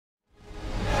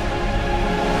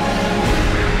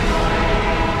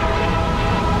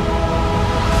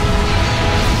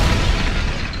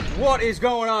What is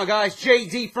going on, guys?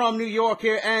 JD from New York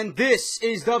here, and this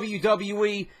is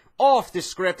WWE Off The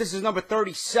Script. This is number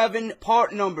 37,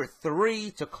 part number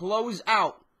 3, to close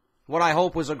out what I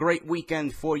hope was a great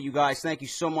weekend for you guys. Thank you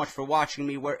so much for watching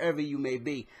me wherever you may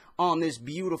be on this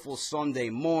beautiful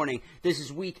Sunday morning. This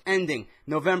is week ending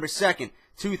November 2nd,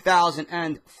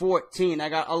 2014. I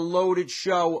got a loaded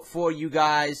show for you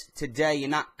guys today. You're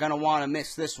not going to want to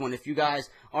miss this one. If you guys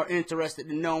are interested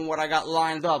in knowing what I got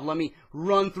lined up, let me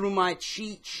run through my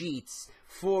cheat sheets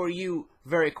for you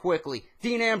very quickly.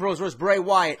 Dean Ambrose vs. Bray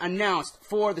Wyatt announced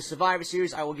for the Survivor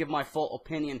Series. I will give my full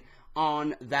opinion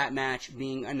on that match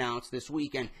being announced this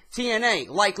weekend. TNA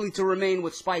likely to remain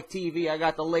with Spike TV. I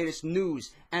got the latest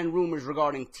news and rumors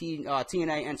regarding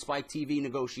TNA and Spike TV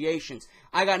negotiations.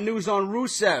 I got news on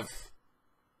Rusev.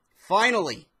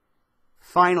 Finally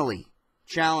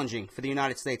challenging for the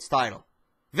United States title.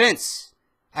 Vince,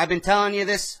 I've been telling you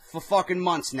this for fucking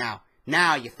months now.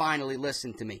 Now you finally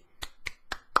listen to me.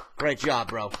 Great job,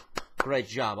 bro. Great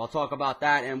job. I'll talk about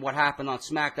that and what happened on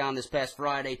SmackDown this past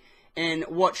Friday and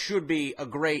what should be a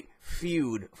great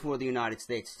feud for the United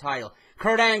States title.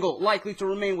 Kurt Angle likely to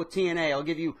remain with TNA. I'll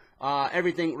give you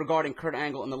everything regarding Kurt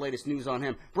Angle and the latest news on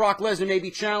him. Brock Lesnar may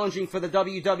be challenging for the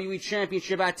WWE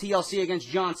Championship at TLC against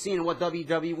John Cena and what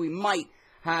WWE might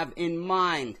have in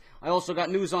mind. I also got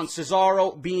news on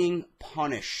Cesaro being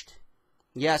punished.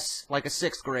 Yes, like a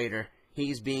 6th grader,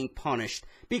 he's being punished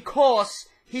because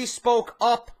he spoke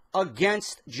up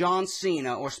against John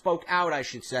Cena, or spoke out, I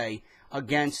should say,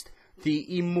 against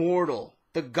the immortal,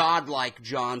 the godlike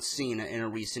John Cena in a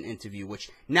recent interview,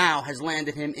 which now has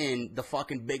landed him in the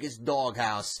fucking biggest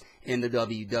doghouse in the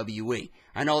WWE.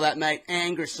 I know that might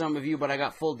anger some of you, but I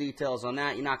got full details on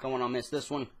that. You're not going to miss this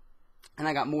one. And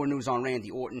I got more news on Randy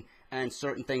Orton and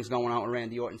certain things going on with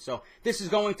Randy Orton. So this is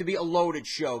going to be a loaded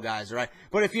show, guys, all right?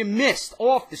 But if you missed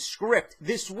Off The Script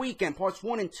this weekend, parts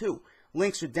 1 and 2,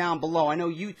 links are down below. I know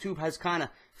YouTube has kind of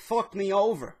fucked me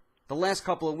over the last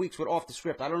couple of weeks with Off The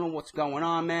Script. I don't know what's going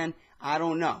on, man. I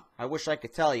don't know. I wish I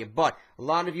could tell you. But a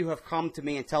lot of you have come to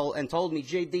me and told me,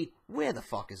 JD, where the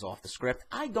fuck is Off The Script?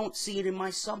 I don't see it in my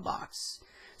sub box.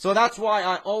 So that's why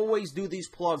I always do these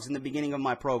plugs in the beginning of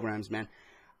my programs, man.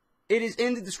 It is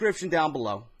in the description down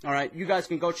below. All right, you guys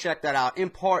can go check that out. In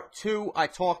part 2, I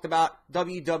talked about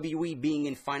WWE being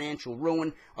in financial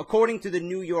ruin. According to the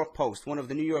New York Post, one of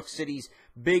the New York City's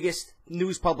biggest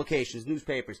news publications,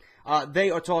 newspapers,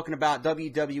 they are talking about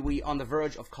WWE on the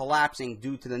verge of collapsing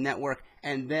due to the network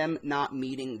and them not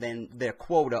meeting their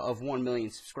quota of 1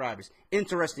 million subscribers.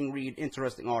 Interesting read,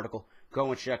 interesting article. Go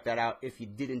and check that out if you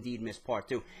did indeed miss part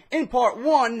 2. In part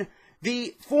 1,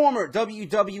 the former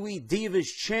WWE Divas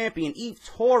champion, Eve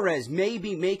Torres, may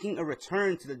be making a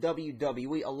return to the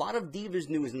WWE. A lot of Divas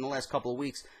news in the last couple of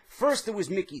weeks. First, there was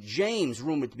Mickie James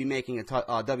rumored to be making a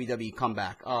WWE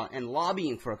comeback and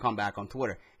lobbying for a comeback on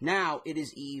Twitter. Now, it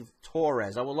is Eve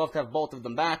Torres. I would love to have both of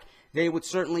them back. They would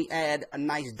certainly add a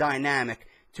nice dynamic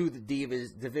to the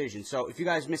Divas division. So, if you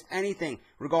guys missed anything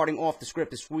regarding Off The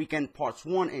Script this weekend, parts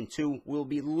 1 and 2 will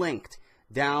be linked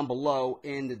down below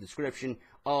in the description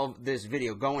of this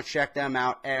video. Go and check them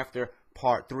out after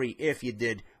part 3 if you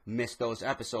did miss those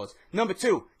episodes. Number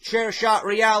 2, Chair Shot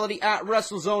Reality at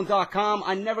WrestleZone.com.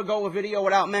 I never go a video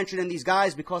without mentioning these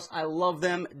guys because I love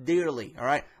them dearly, all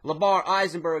right? Labar,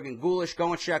 Eisenberg, and Ghoulish,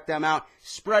 go and check them out.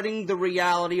 Spreading the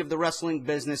reality of the wrestling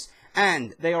business,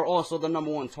 and they are also the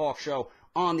 #1 talk show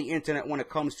on the internet when it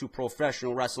comes to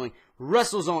professional wrestling.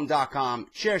 WrestleZone.com,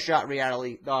 Chairshot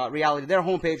Reality. Their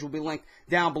homepage will be linked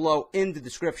down below in the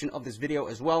description of this video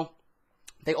as well.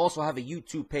 They also have a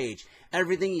YouTube page.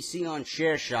 Everything you see on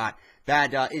Chairshot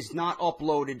that is not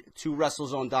uploaded to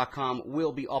WrestleZone.com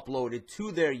will be uploaded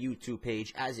to their YouTube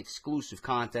page as exclusive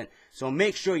content. So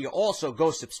make sure you also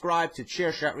go subscribe to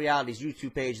Chairshot Reality's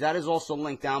YouTube page. That is also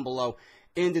linked down below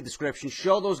in the description.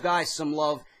 Show those guys some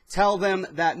love. Tell them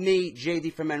that me,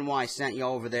 JD from NY, sent you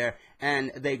over there,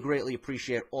 and they greatly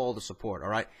appreciate all the support, all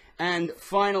right? And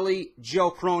finally,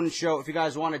 Joe Cronin Show. If you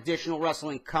guys want additional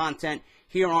wrestling content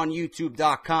here on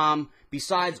YouTube.com,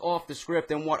 besides Off The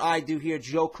Script and what I do here,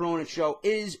 Joe Cronin Show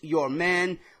is your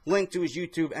man. Link to his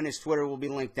YouTube and his Twitter will be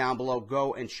linked down below.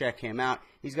 Go and check him out.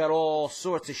 He's got all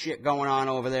sorts of shit going on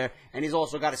over there. And he's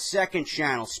also got a second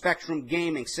channel, Spectrum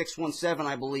Gaming 617,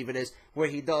 I believe it is, where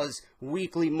he does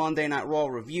weekly Monday Night Raw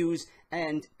reviews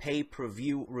and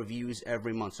pay-per-view reviews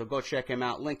every month. So go check him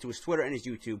out. Link to his Twitter and his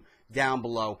YouTube down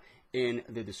below in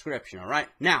the description, all right?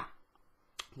 Now,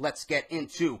 let's get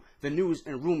into the news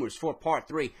and rumors for Part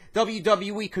 3.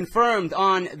 WWE confirmed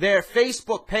on their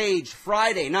Facebook page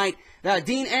Friday night that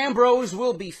Dean Ambrose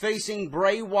will be facing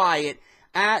Bray Wyatt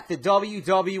at the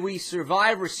WWE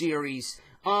Survivor Series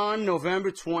on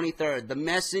November 23rd. The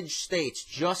message states,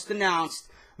 just announced,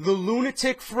 the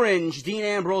Lunatic Fringe, Dean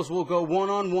Ambrose will go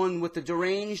one-on-one with the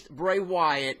deranged Bray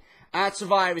Wyatt at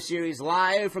Survivor Series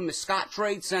live from the Scott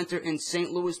Trade Center in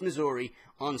St. Louis, Missouri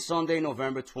on Sunday,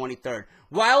 November 23rd.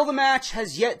 While the match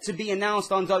has yet to be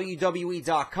announced on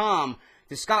WWE.com,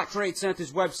 the Scott Trade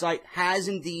Center's website has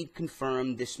indeed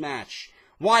confirmed this match.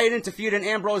 Wyatt interfered in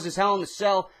Ambrose's Hell in a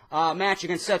Cell match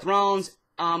against Seth Rollins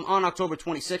on October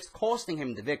 26th, costing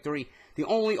him the victory. The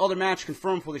only other match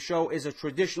confirmed for the show is a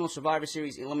traditional Survivor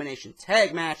Series elimination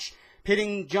tag match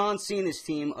pitting John Cena's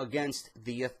team against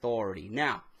The Authority.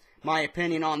 Now, my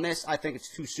opinion on this, I think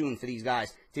it's too soon for these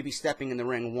guys to be stepping in the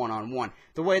ring one-on-one.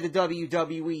 The way the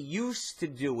WWE used to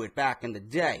do it back in the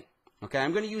day. Okay,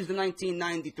 I'm going to use the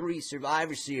 1993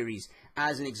 Survivor Series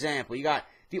as an example. You got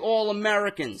the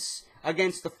All-Americans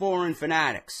against the Foreign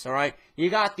Fanatics, all right? You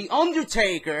got The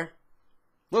Undertaker.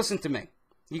 Listen to me.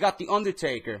 You got The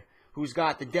Undertaker, who's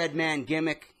got the dead man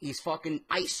gimmick. He's fucking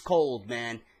ice cold,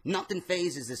 man. Nothing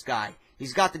phases this guy.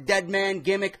 He's got the dead man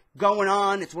gimmick going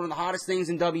on. It's one of the hottest things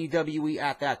in WWE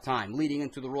at that time, leading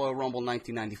into the Royal Rumble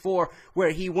 1994,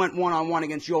 where he went one-on-one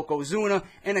against Yokozuna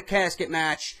in a casket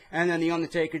match, and then The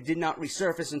Undertaker did not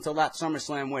resurface until that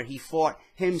SummerSlam, where he fought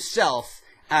himself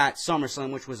at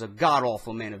SummerSlam, which was a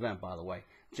god-awful main event, by the way.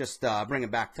 Just bringing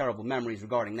back terrible memories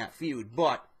regarding that feud.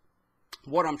 But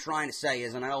what I'm trying to say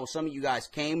is, and I know some of you guys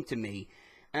came to me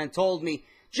and told me,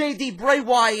 JD, Bray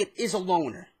Wyatt is a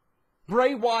loner.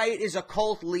 Bray Wyatt is a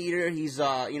cult leader. He's,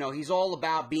 he's all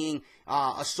about being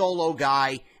a solo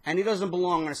guy, and he doesn't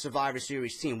belong on a Survivor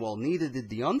Series team. Well, neither did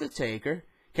The Undertaker.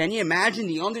 Can you imagine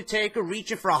The Undertaker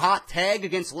reaching for a hot tag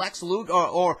against Lex Luger,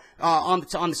 or on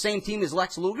the same team as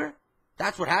Lex Luger?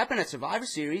 That's what happened at Survivor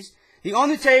Series. The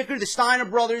Undertaker, the Steiner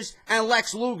brothers, and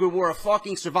Lex Luger were a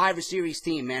fucking Survivor Series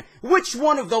team, man. Which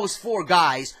one of those four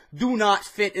guys do not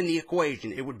fit in the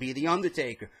equation? It would be The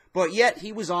Undertaker. But yet,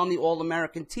 he was on the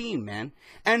All-American team, man.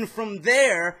 And from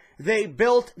there, they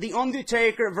built The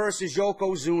Undertaker versus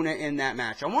Yokozuna in that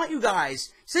match. I want you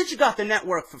guys, since you got the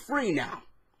network for free now,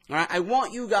 alright, I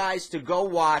want you guys to go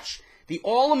watch the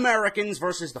All-Americans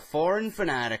versus the Foreign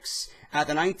Fanatics at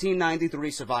the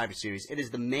 1993 Survivor Series. It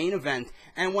is the main event,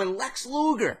 and when Lex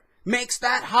Luger makes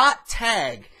that hot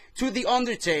tag to The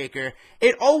Undertaker,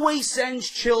 it always sends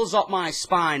chills up my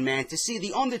spine, man, to see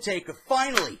The Undertaker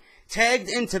finally tagged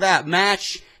into that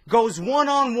match, goes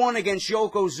one-on-one against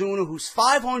Yokozuna, who's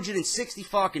 560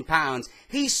 fucking pounds.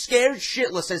 He's scared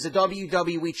shitless as a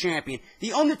WWE champion.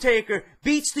 The Undertaker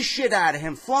beats the shit out of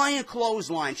him, flying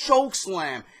clothesline,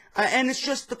 chokeslam, and it's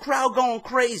just the crowd going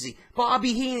crazy.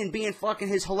 Bobby Heenan being fucking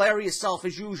his hilarious self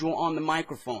as usual on the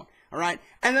microphone, alright?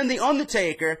 And then The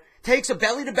Undertaker takes a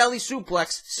belly-to-belly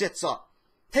suplex, sits up.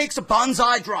 Takes a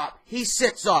bonsai drop, he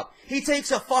sits up. He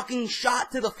takes a fucking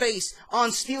shot to the face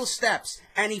on steel steps,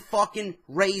 and he fucking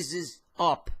raises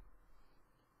up.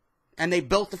 And they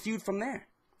built the feud from there.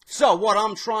 So, what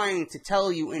I'm trying to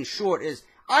tell you in short is,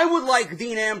 I would like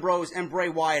Dean Ambrose and Bray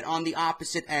Wyatt on the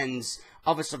opposite ends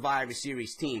of a Survivor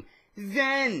Series team.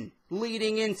 Then,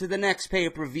 leading into the next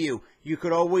pay-per-view, you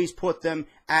could always put them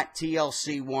at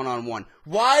TLC one-on-one.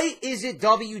 Why is it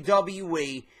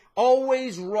WWE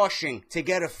always rushing to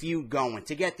get a feud going,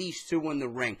 to get these two in the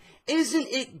ring? Isn't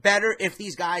it better if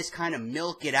these guys kind of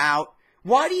milk it out?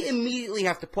 Why do you immediately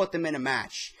have to put them in a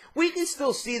match? We can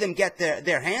still see them get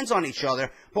their hands on each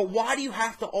other, but why do you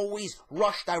have to always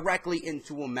rush directly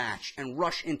into a match and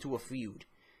rush into a feud?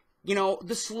 You know,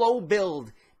 the slow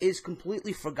build is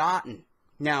completely forgotten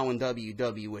now in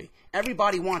WWE.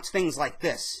 Everybody wants things like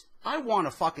this. I want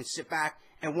to fucking sit back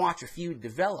and watch a feud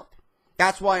develop.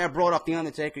 That's why I brought up the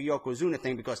Undertaker-Yokozuna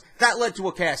thing, because that led to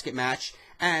a casket match,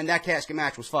 and that casket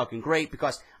match was fucking great,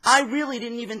 because I really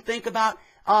didn't even think about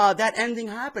that ending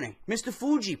happening. Mr.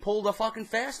 Fuji pulled a fucking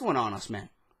fast one on us, man.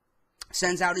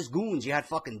 Sends out his goons. You had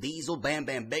fucking Diesel, Bam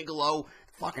Bam Bigelow,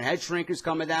 fucking Head Shrinkers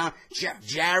coming down, Jeff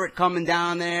Jarrett coming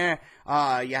down there.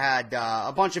 You had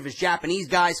a bunch of his Japanese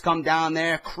guys come down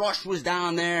there. Crush was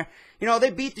down there. You know,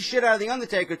 they beat the shit out of The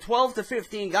Undertaker. 12 to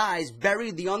 15 guys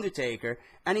buried The Undertaker,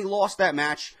 and he lost that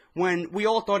match when we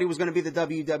all thought he was going to be the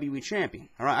WWE champion.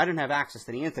 All right, I didn't have access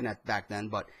to the internet back then,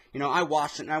 but, you know, I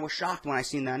watched it, and I was shocked when I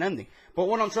seen that ending. But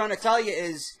what I'm trying to tell you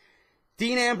is,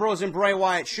 Dean Ambrose and Bray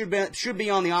Wyatt should be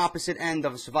on the opposite end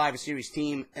of a Survivor Series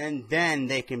team, and then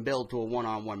they can build to a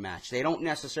one-on-one match. They don't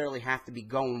necessarily have to be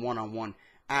going one-on-one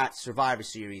at Survivor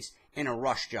Series in a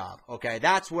rush job, okay?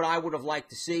 That's what I would have liked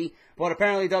to see, but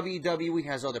apparently WWE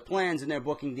has other plans, and they're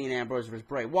booking Dean Ambrose versus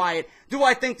Bray Wyatt. Do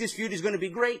I think this feud is going to be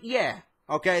great? Yeah.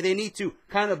 Okay, they need to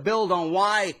kind of build on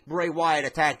why Bray Wyatt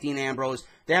attacked Dean Ambrose.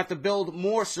 They have to build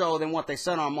more so than what they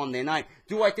said on Monday night.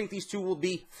 Do I think these two will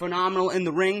be phenomenal in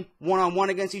the ring, one-on-one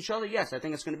against each other? Yes, I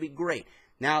think it's going to be great.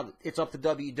 Now, it's up to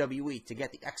WWE to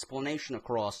get the explanation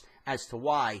across as to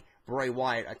why Bray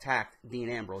Wyatt attacked Dean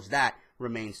Ambrose. That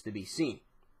remains to be seen.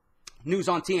 News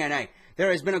on TNA.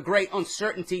 There has been a great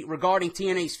uncertainty regarding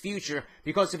TNA's future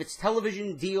because of its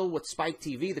television deal with Spike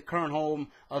TV, the current home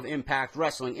of Impact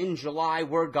Wrestling. In July,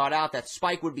 word got out that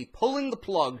Spike would be pulling the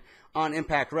plug on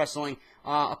Impact Wrestling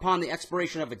upon the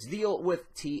expiration of its deal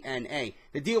with TNA.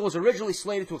 The deal was originally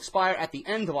slated to expire at the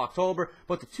end of October,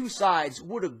 but the two sides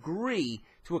would agree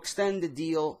to extend the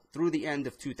deal through the end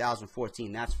of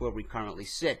 2014. That's where we currently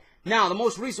sit. Now, the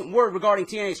most recent word regarding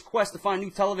TNA's quest to find new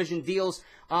television deals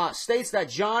states that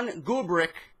John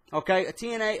Gubrick, okay, a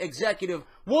TNA executive,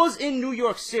 was in New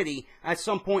York City at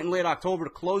some point in late October to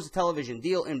close the television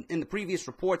deal. In the previous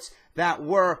reports that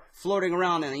were floating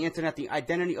around on the internet, the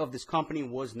identity of this company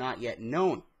was not yet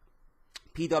known.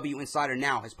 PW Insider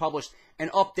Now has published an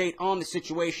update on the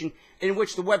situation in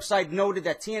which the website noted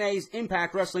that TNA's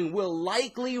Impact Wrestling will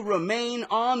likely remain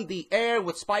on the air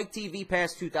with Spike TV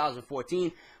past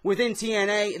 2014. Within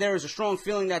TNA, there is a strong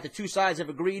feeling that the two sides have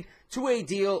agreed to a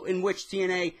deal in which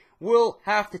TNA will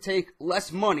have to take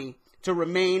less money to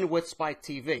remain with Spike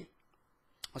TV.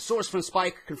 A source from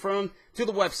Spike confirmed to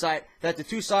the website that the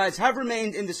two sides have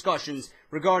remained in discussions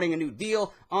regarding a new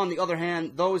deal. On the other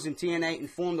hand, those in TNA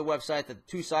informed the website that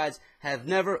the two sides have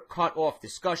never cut off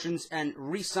discussions, and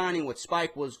re-signing with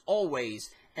Spike was always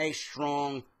a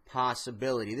strong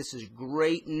possibility. This is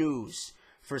great news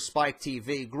for Spike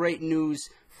TV, great news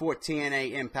for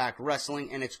TNA Impact Wrestling,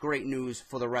 and it's great news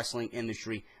for the wrestling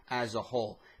industry as a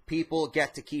whole. People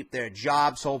get to keep their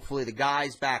jobs. Hopefully the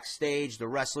guys backstage, the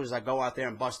wrestlers that go out there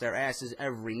and bust their asses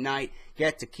every night,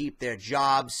 get to keep their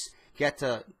jobs, get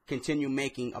to continue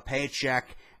making a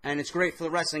paycheck. And it's great for the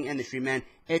wrestling industry, man.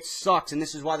 It sucks, and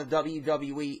this is why the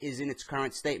WWE is in its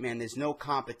current state, man. There's no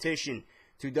competition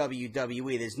to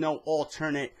WWE. There's no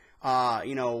alternate,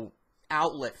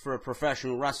 outlet for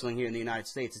professional wrestling here in the United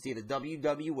States. It's either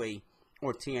WWE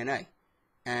or TNA.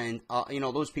 And,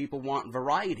 those people want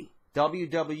variety.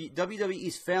 WWE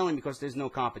is failing because there's no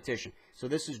competition. So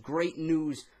this is great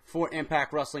news for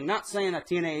Impact Wrestling. Not saying that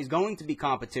TNA is going to be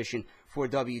competition for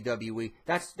WWE.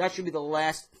 That should be the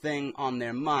last thing on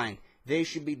their mind. They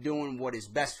should be doing what is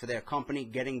best for their company,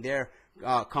 getting their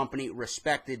company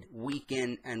respected week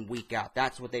in and week out.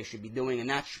 That's what they should be doing, and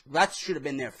that should have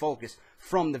been their focus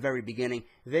from the very beginning.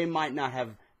 They might not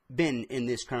have been in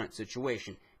this current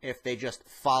situation if they just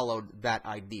followed that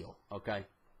ideal, okay?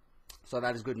 So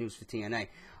that is good news for TNA.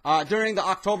 During the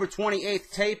October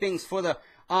 28th tapings for the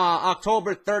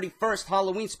October 31st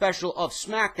Halloween special of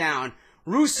SmackDown,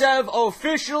 Rusev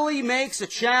officially makes a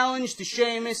challenge to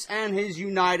Sheamus and his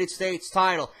United States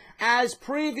title. As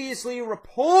previously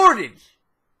reported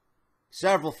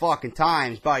several fucking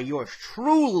times by yours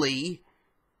truly,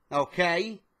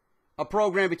 okay, a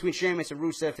program between Sheamus and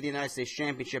Rusev for the United States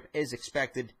Championship is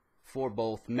expected for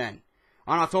both men.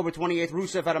 On October 28th,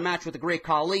 Rusev had a match with the Great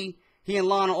Khali. He and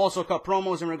Lana also cut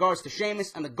promos in regards to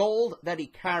Sheamus and the gold that he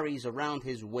carries around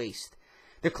his waist.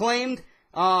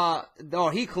 Lana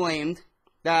claimed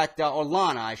that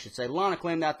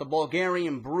the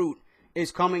Bulgarian Brute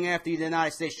is coming after the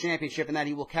United States Championship and that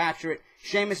he will capture it.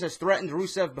 Sheamus has threatened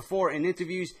Rusev before in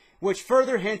interviews, which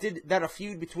further hinted that a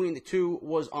feud between the two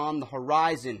was on the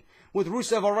horizon. With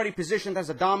Rusev already positioned as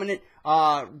a dominant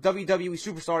WWE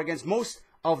superstar against most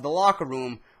of the locker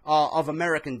room of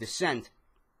American descent,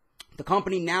 the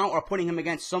company now are putting him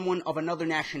against someone of another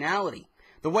nationality.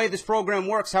 The way this program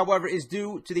works, however, is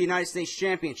due to the United States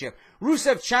Championship.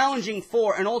 Rusev challenging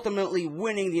for and ultimately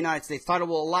winning the United States title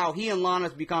will allow he and Lana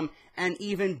to become an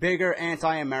even bigger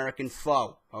anti-American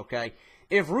foe, okay?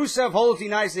 If Rusev holds the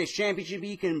United States Championship,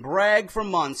 he can brag for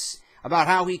months about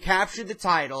how he captured the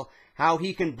title, how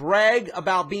he can brag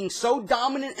about being so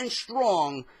dominant and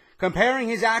strong, comparing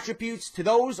his attributes to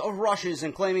those of Russia's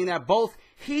and claiming that both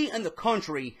he and the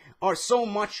country are so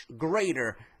much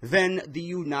greater than the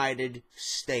United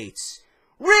States.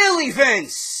 Really,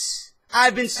 Vince?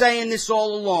 I've been saying this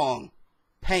all along.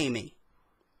 Pay me.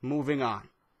 Moving on.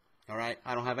 Alright?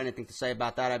 I don't have anything to say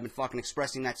about that. I've been fucking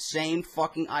expressing that same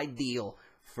fucking ideal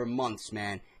for months,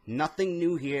 man. Nothing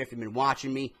new here. If you've been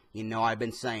watching me, you know I've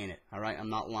been saying it. Alright? I'm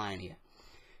not lying to you.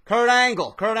 Kurt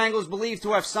Angle. Kurt Angle is believed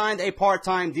to have signed a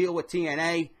part-time deal with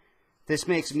TNA. This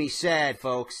makes me sad,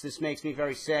 folks. This makes me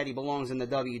very sad. He belongs in the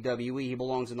WWE. He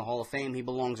belongs in the Hall of Fame. He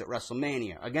belongs at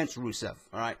WrestleMania against Rusev,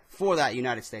 all right, for that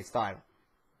United States title.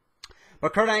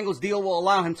 but Kurt Angle's deal will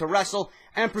allow him to wrestle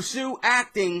and pursue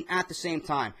acting at the same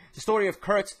time. The story of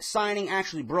Kurt's signing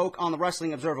actually broke on the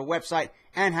Wrestling Observer website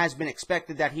and has been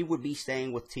expected that he would be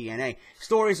staying with TNA.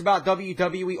 Stories about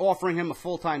WWE offering him a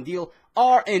full-time deal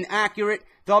are inaccurate.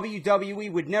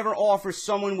 WWE would never offer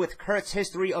someone with Kurt's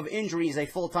history of injuries a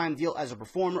full-time deal as a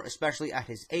performer, especially at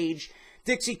his age.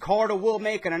 Dixie Carter will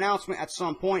make an announcement at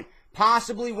some point,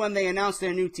 possibly when they announce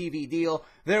their new TV deal.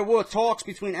 There were talks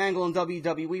between Angle and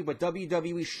WWE, but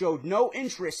WWE showed no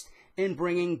interest in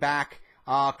bringing back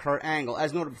Kurt Angle.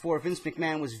 As noted before, Vince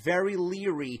McMahon was very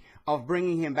leery of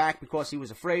bringing him back because he was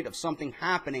afraid of something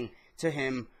happening to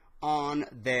him on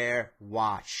their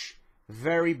watch.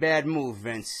 Very bad move,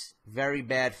 Vince. Very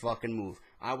bad fucking move.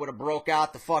 I would have broke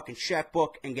out the fucking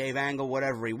checkbook and gave Angle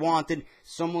whatever he wanted.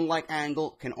 Someone like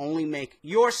Angle can only make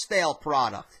your stale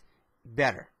product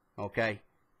better, okay?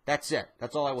 That's it.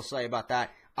 That's all I will say about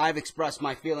that. I've expressed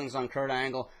my feelings on Kurt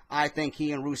Angle. I think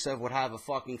he and Rusev would have a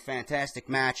fucking fantastic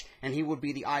match, and he would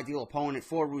be the ideal opponent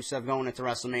for Rusev going into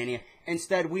WrestleMania.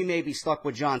 Instead, we may be stuck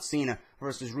with John Cena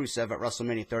versus Rusev at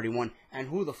WrestleMania 31, and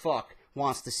who the fuck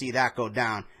wants to see that go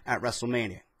down at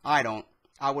WrestleMania? I don't.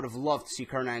 I would have loved to see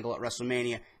Kurt Angle at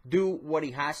WrestleMania do what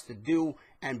he has to do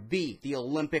and be the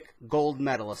Olympic gold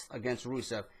medalist against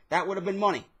Rusev. That would have been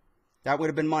money. That would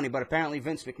have been money, but apparently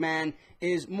Vince McMahon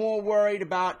is more worried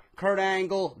about Kurt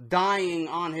Angle dying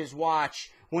on his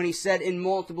watch when he said in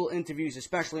multiple interviews,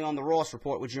 especially on the Ross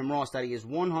Report with Jim Ross, that he is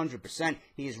 100%,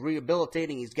 he is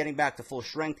rehabilitating, he's getting back to full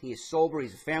strength, he is sober,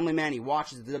 he's a family man, he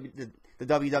watches the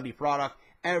WWE product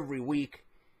every week.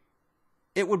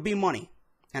 It would be money,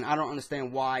 and I don't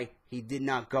understand why he did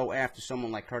not go after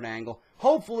someone like Kurt Angle.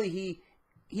 Hopefully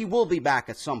he will be back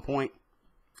at some point.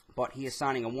 But he is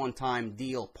signing a one-time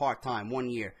deal, part-time, 1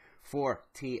 year, for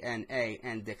TNA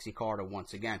and Dixie Carter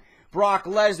once again. Brock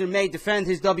Lesnar may defend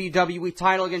his WWE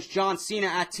title against John Cena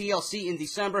at TLC in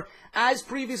December. As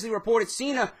previously reported,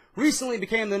 Cena recently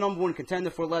became the #1 contender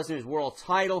for Lesnar's world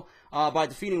title by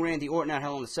defeating Randy Orton at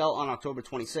Hell in a Cell on October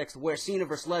 26th, where Cena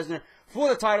vs. Lesnar for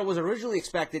the title was originally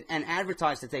expected and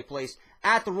advertised to take place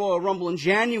at the Royal Rumble in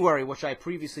January, which I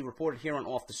previously reported here on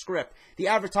Off the Script. The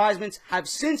advertisements have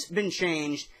since been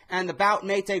changed, and the bout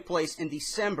may take place in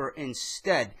December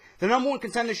instead. The #1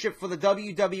 contendership for the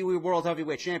WWE World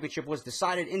Heavyweight Championship was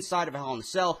decided inside of a Hell in a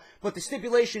Cell, but the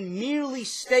stipulation merely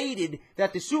stated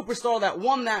that the superstar that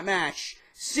won that match,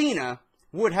 Cena,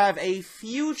 would have a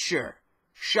future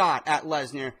shot at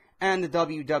Lesnar and the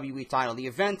WWE title. The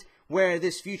event where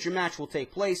this future match will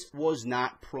take place was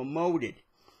not promoted.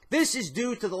 This is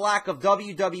due to the lack of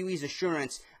WWE's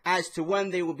assurance as to when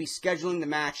they will be scheduling the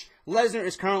match. Lesnar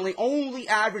is currently only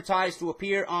advertised to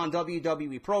appear on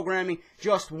WWE programming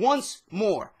just once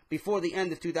more before the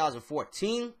end of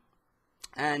 2014,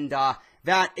 and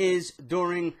that is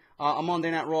during a Monday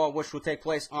Night Raw, which will take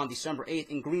place on December 8th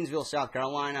in Greensville, South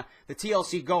Carolina, the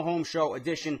TLC Go Home Show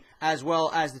edition, as well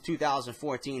as the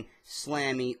 2014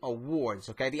 Slammy Awards.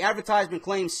 Okay, the advertisement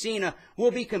claims Cena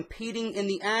will be competing in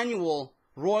the annual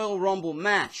Royal Rumble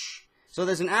match. So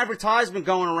there's an advertisement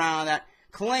going around that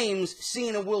claims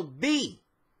Cena will be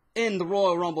in the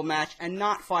Royal Rumble match and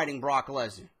not fighting Brock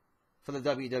Lesnar for the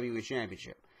WWE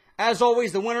Championship. As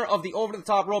always, the winner of the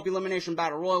over-the-top rope elimination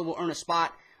battle royal will earn a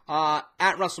spot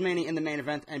at WrestleMania in the main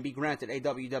event and be granted a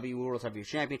WWE World Heavyweight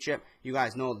Championship. You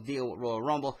guys know the deal with Royal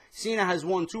Rumble. Cena has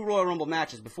won 2 Royal Rumble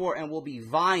matches before and will be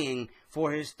vying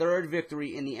for his 3rd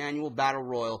victory in the annual Battle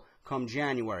Royal come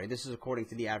January. This is according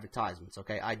to the advertisements,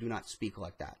 okay? I do not speak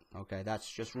like that, okay? That's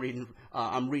just reading,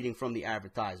 I'm reading from the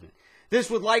advertisement. This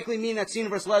would likely mean that Cena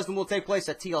vs. Lesnar will take place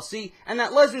at TLC, and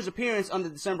that Lesnar's appearance on the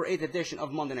December 8th edition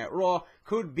of Monday Night Raw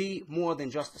could be more than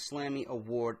just a Slammy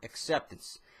Award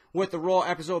acceptance. With the Raw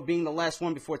episode being the last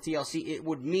one before TLC, it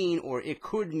would mean, or it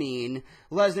could mean,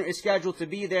 Lesnar is scheduled to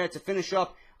be there to finish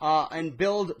up and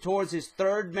build towards his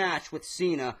 3rd match with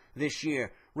Cena this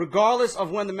year. Regardless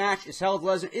of when the match is held,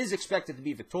 Lesnar is expected to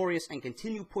be victorious and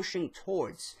continue pushing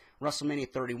towards WrestleMania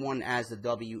 31 as the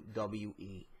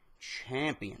WWE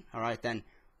Champion. All right, then,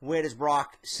 where does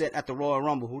Brock sit at the Royal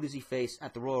Rumble? Who does he face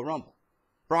at the Royal Rumble?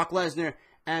 Brock Lesnar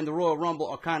and the Royal Rumble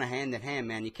are kind of hand in hand,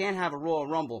 man. You can't have a Royal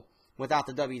Rumble without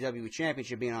the WWE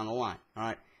Championship being on the line, all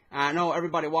right? I know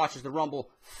everybody watches the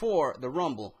Rumble for the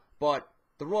Rumble, but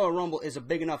the Royal Rumble is a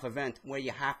big enough event where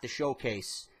you have to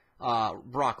showcase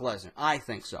Brock Lesnar. I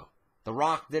think so. The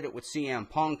Rock did it with CM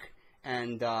Punk,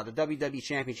 and the WWE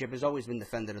Championship has always been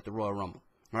defended at the Royal Rumble,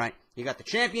 all right? You got the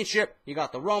Championship, you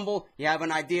got the Rumble, you have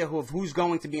an idea of who's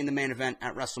going to be in the main event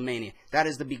at WrestleMania. That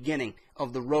is the beginning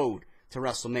of the road to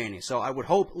WrestleMania. So I would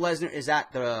hope Lesnar is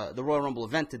at the Royal Rumble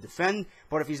event to defend,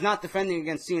 but if he's not defending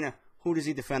against Cena, who does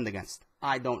he defend against?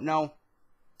 I don't know.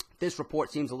 this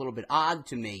report seems a little bit odd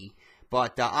to me,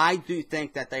 but I do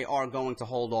think that they are going to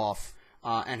hold off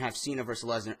and have Cena versus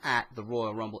Lesnar at the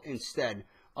Royal Rumble instead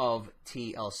of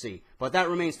TLC. But that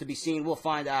remains to be seen. We'll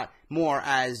find out more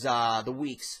as the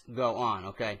weeks go on,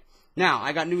 okay? Now,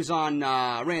 I got news on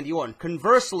Randy Orton.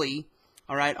 Conversely,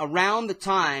 all right, around the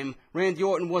time Randy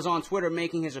Orton was on Twitter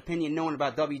making his opinion known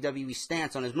about WWE's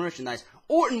stance on his merchandise,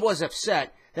 Orton was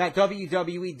upset that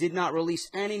WWE did not release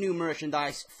any new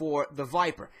merchandise for the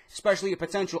Viper, especially a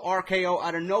potential RKO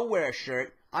Outta Nowhere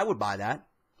shirt. I would buy that.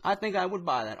 I think I would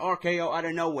buy that. RKO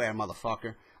Outta Nowhere,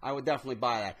 motherfucker. I would definitely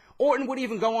buy that. Orton would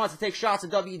even go on to take shots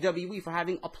at WWE for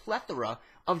having a plethora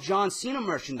of John Cena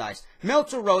merchandise.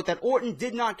 Meltzer wrote that Orton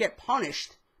did not get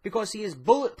punished because he is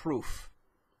bulletproof.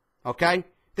 Okay?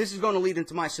 This is going to lead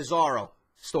into my Cesaro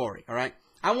story, alright?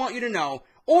 I want you to know,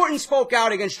 Orton spoke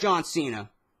out against John Cena,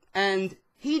 and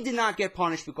he did not get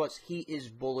punished because he is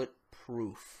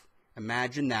bulletproof.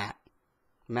 Imagine that.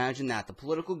 Imagine that. The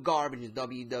political garbage in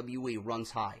WWE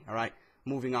runs high, alright?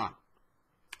 Moving on.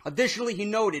 Additionally, he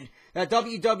noted that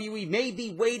WWE may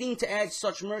be waiting to add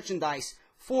such merchandise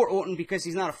for Orton because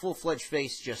he's not a full-fledged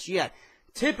face just yet.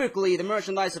 Typically, the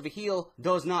merchandise of a heel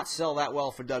does not sell that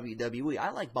well for WWE. I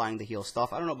like buying the heel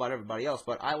stuff. I don't know about everybody else,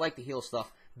 but I like the heel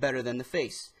stuff better than the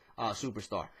face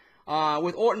superstar.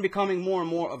 With Orton becoming more and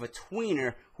more of a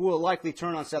tweener who will likely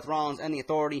turn on Seth Rollins and the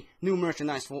Authority, new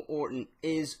merchandise for Orton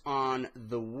is on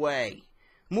the way.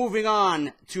 Moving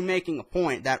on to making a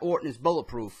point that Orton is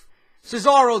bulletproof,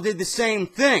 Cesaro did the same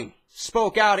thing.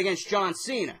 Spoke out against John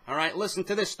Cena. Alright, listen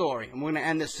to this story. And we're going to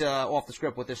end this off the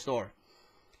script with this story.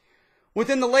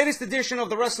 Within the latest edition of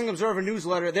the Wrestling Observer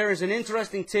newsletter, there is an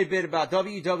interesting tidbit about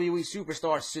WWE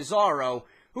superstar Cesaro,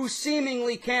 who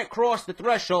seemingly can't cross the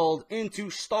threshold into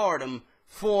stardom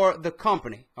for the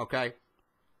company. Okay?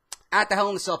 At the Hell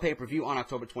in a Cell pay-per-view on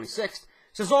October 26th,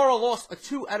 Cesaro lost a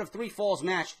 2 out of 3 falls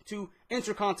match to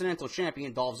Intercontinental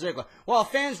Champion Dolph Ziggler. While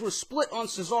fans were split on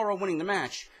Cesaro winning the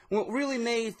match, what really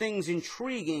made things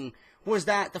intriguing was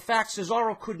that the fact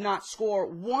Cesaro could not score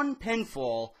one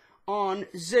pinfall on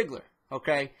Ziggler.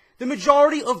 Okay? The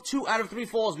majority of 2 out of 3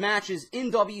 falls matches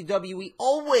in WWE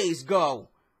always go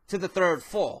to the third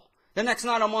fall. The next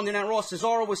night on Monday Night Raw,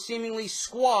 Cesaro was seemingly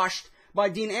squashed by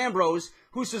Dean Ambrose,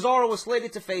 who Cesaro was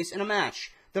slated to face in a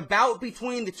match. The bout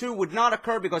between the two would not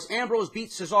occur because Ambrose beat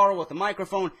Cesaro with a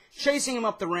microphone, chasing him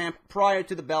up the ramp prior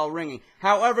to the bell ringing.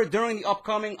 However, during the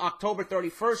upcoming October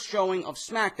 31st showing of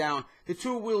SmackDown, the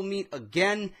two will meet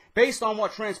again. Based on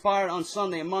what transpired on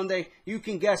Sunday and Monday, you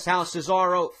can guess how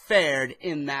Cesaro fared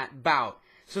in that bout.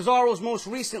 Cesaro's most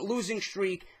recent losing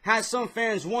streak has some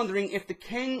fans wondering if the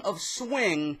King of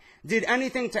Swing did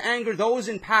anything to anger those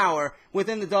in power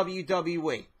within the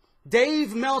WWE.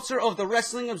 Dave Meltzer of the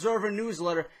Wrestling Observer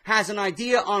newsletter has an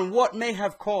idea on what may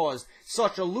have caused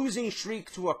such a losing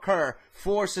streak to occur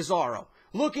for Cesaro.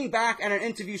 Looking back at an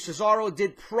interview Cesaro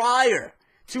did prior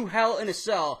to Hell in a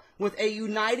Cell with a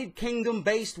United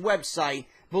Kingdom-based website,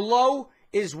 below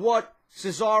is what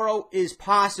Cesaro is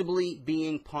possibly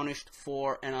being punished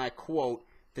for, and I quote,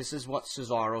 this is what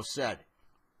Cesaro said.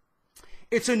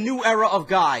 It's a new era of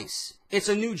guys. It's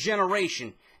a new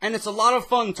generation. And it's a lot of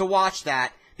fun to watch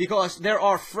that because there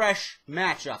are fresh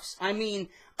matchups. I mean,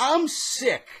 I'm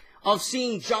sick of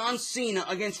seeing John Cena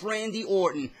against Randy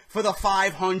Orton for the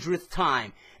 500th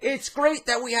time. It's great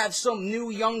that we have some new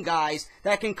young guys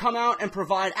that can come out and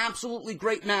provide absolutely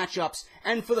great matchups,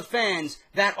 and for the fans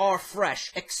that are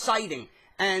fresh, exciting,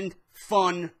 and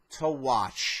fun to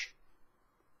watch.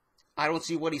 I don't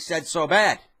see what he said so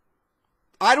bad.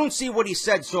 I don't see what he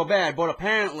said so bad, but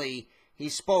apparently he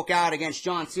spoke out against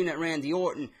John Cena and Randy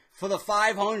Orton for the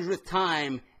 500th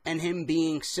time and him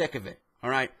being sick of it.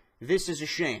 Alright? This is a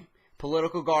shame.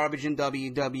 Political garbage in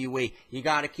WWE. You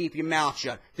gotta keep your mouth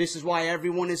shut. This is why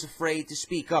everyone is afraid to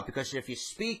speak up, because if you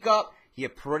speak up, you're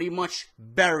pretty much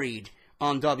buried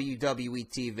on WWE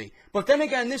TV. But then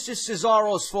again, this is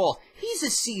Cesaro's fault. He's a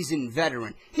seasoned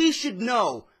veteran. He should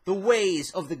know the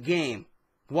ways of the game.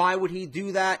 Why would he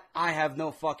do that? I have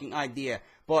no fucking idea.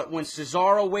 But when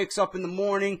Cesaro wakes up in the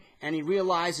morning and he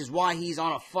realizes why he's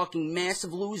on a fucking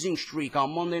massive losing streak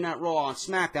on Monday Night Raw, on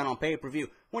SmackDown, on pay-per-view,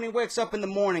 when he wakes up in the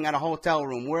morning at a hotel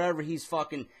room, wherever he's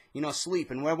fucking,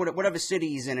 sleeping, whatever city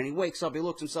he's in, and he wakes up, he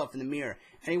looks himself in the mirror,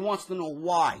 and he wants to know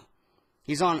why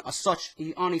he's on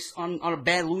a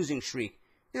bad losing streak.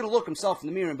 He'll look himself in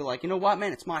the mirror and be like, you know what,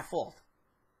 man, it's my fault.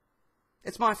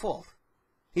 It's my fault.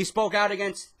 He spoke out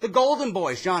against the Golden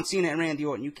Boys, John Cena and Randy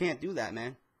Orton. You can't do that,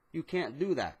 man. You can't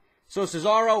do that. So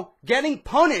Cesaro getting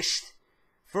punished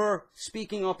for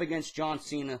speaking up against John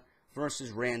Cena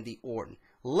versus Randy Orton.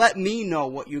 Let me know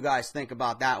what you guys think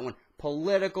about that one.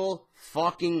 political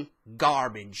fucking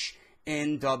garbage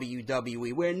in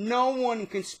WWE, where no one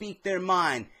can speak their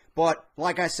mind. But,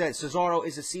 like I said, Cesaro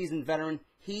is a seasoned veteran.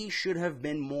 He should have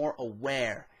been more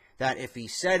aware that if he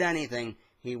said anything,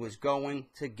 he was going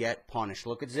to get punished.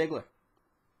 Look at Ziggler.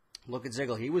 Look at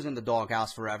Ziggler. He was in the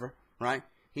doghouse forever, right?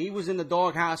 He was in the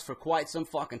doghouse for quite some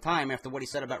fucking time after what he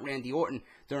said about Randy Orton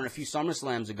during a few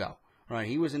Summerslams ago, right?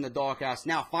 He was in the doghouse.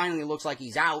 Now, finally, it looks like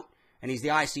he's out, and he's the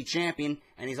IC champion,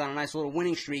 and he's on a nice little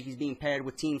winning streak. He's being paired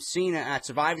with Team Cena at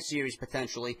Survivor Series,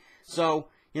 potentially. So,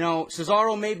 you know,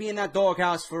 Cesaro may be in that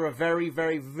doghouse for a very,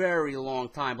 very, very long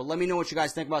time. But let me know what you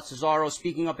guys think about Cesaro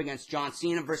speaking up against John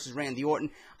Cena versus Randy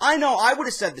Orton. I know I would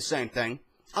have said the same thing.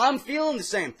 I'm feeling the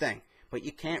same thing. But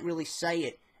you can't really say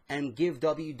it and give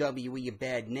WWE a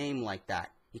bad name like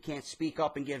that. You can't speak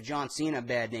up and give John Cena a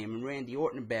bad name and Randy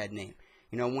Orton a bad name.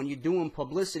 You know, when you're doing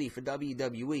publicity for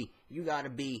WWE, you got to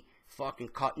be fucking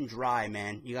cut and dry,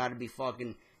 man. You got to be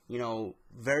fucking, you know,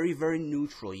 very, very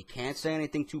neutral. You can't say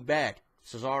anything too bad.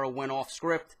 Cesaro went off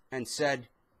script and said,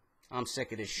 I'm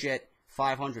sick of this shit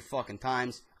 500 fucking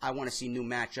times. I want to see new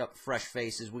matchup, fresh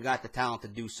faces. We got the talent to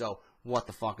do so. What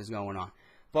the fuck is going on?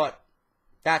 But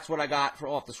that's what I got for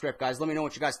Off the Script, guys. Let me know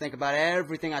what you guys think about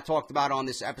everything I talked about on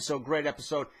this episode. Great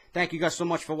episode. Thank you guys so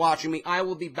much for watching me. I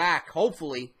will be back,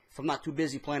 hopefully, if I'm not too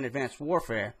busy playing Advanced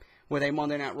Warfare, with a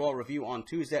Monday Night Raw review on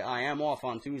Tuesday. I am off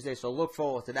on Tuesday, so look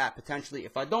forward to that potentially.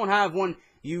 If I don't have one,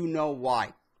 you know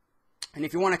why. And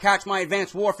if you want to catch my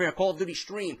Advanced Warfare Call of Duty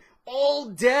stream all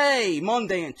day,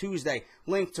 Monday and Tuesday,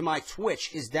 link to my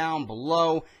Twitch is down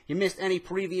below. You missed any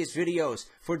previous videos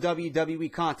for WWE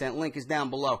content, link is down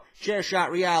below. Share Shot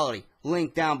Reality,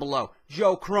 link down below.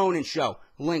 Joe Cronin Show,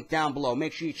 link down below.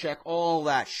 Make sure you check all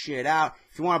that shit out.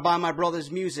 If you want to buy my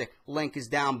brother's music, link is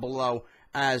down below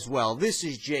as well. This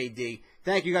is JD.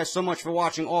 Thank you guys so much for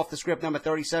watching Off the Script number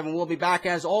 37. We'll be back,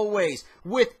 as always,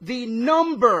 with the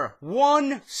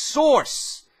 #1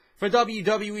 source for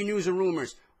WWE news and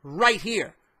rumors right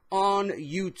here on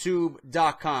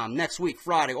YouTube.com. Next week,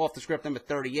 Friday, Off the Script number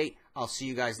 38. I'll see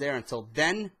you guys there. Until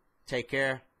then, take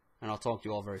care, and I'll talk to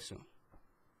you all very soon.